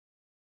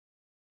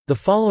The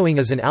following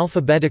is an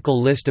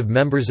alphabetical list of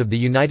members of the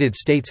United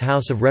States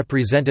House of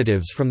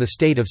Representatives from the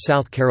state of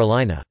South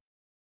Carolina.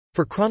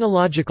 For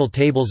chronological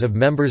tables of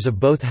members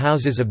of both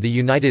houses of the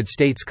United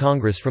States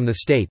Congress from the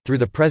state through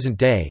the present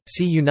day,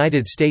 see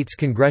United States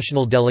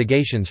congressional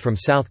delegations from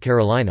South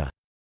Carolina.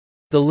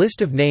 The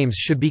list of names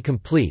should be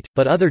complete,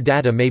 but other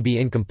data may be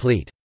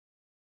incomplete.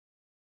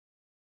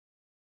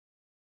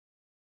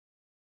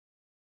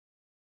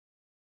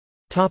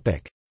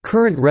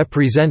 Current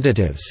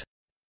representatives.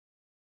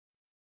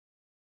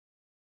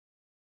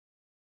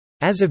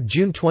 As of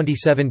June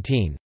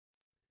 2017,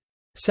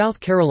 South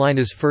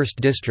Carolina's 1st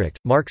District,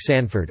 Mark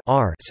Sanford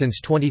R.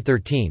 since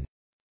 2013.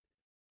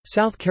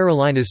 South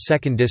Carolina's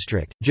 2nd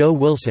District, Joe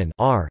Wilson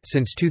R.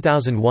 since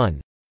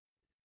 2001.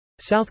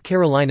 South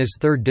Carolina's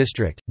 3rd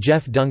District,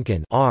 Jeff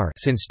Duncan R.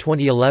 since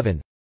 2011.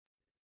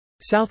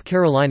 South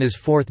Carolina's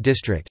 4th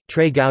District,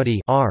 Trey Gowdy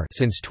R.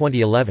 since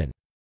 2011.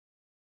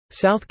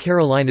 South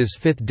Carolina's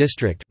 5th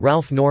District,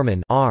 Ralph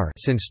Norman R.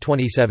 since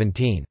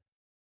 2017.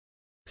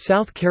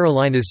 South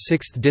Carolina's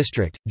 6th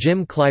District,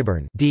 Jim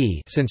Clyburn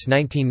D. since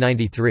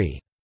 1993.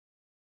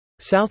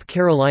 South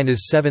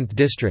Carolina's 7th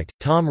District,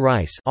 Tom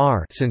Rice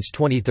R. since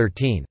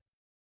 2013.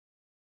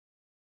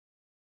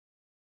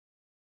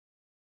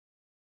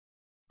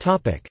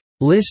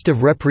 List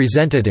of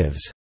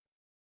representatives.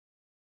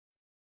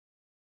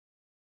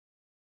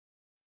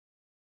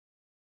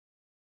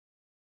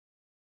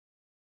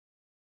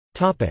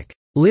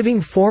 Living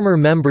former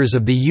members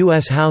of the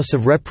U.S. House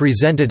of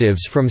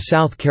Representatives from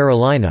South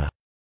Carolina.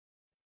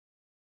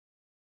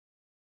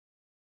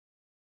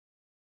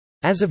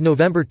 As of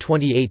November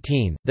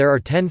 2018, there are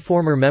 10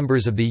 former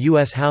members of the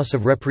U.S. House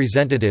of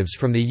Representatives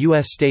from the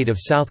U.S. state of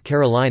South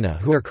Carolina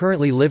who are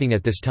currently living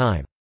at this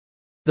time.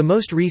 The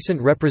most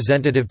recent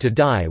representative to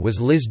die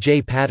was Liz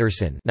J.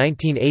 Patterson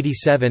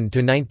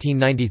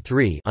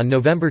 (1987–1993) on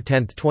November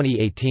 10,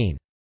 2018.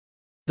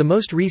 The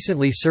most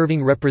recently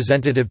serving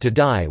representative to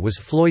die was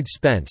Floyd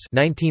Spence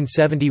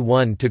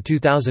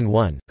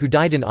 (1971–2001), who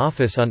died in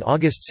office on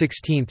August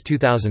 16,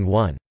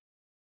 2001.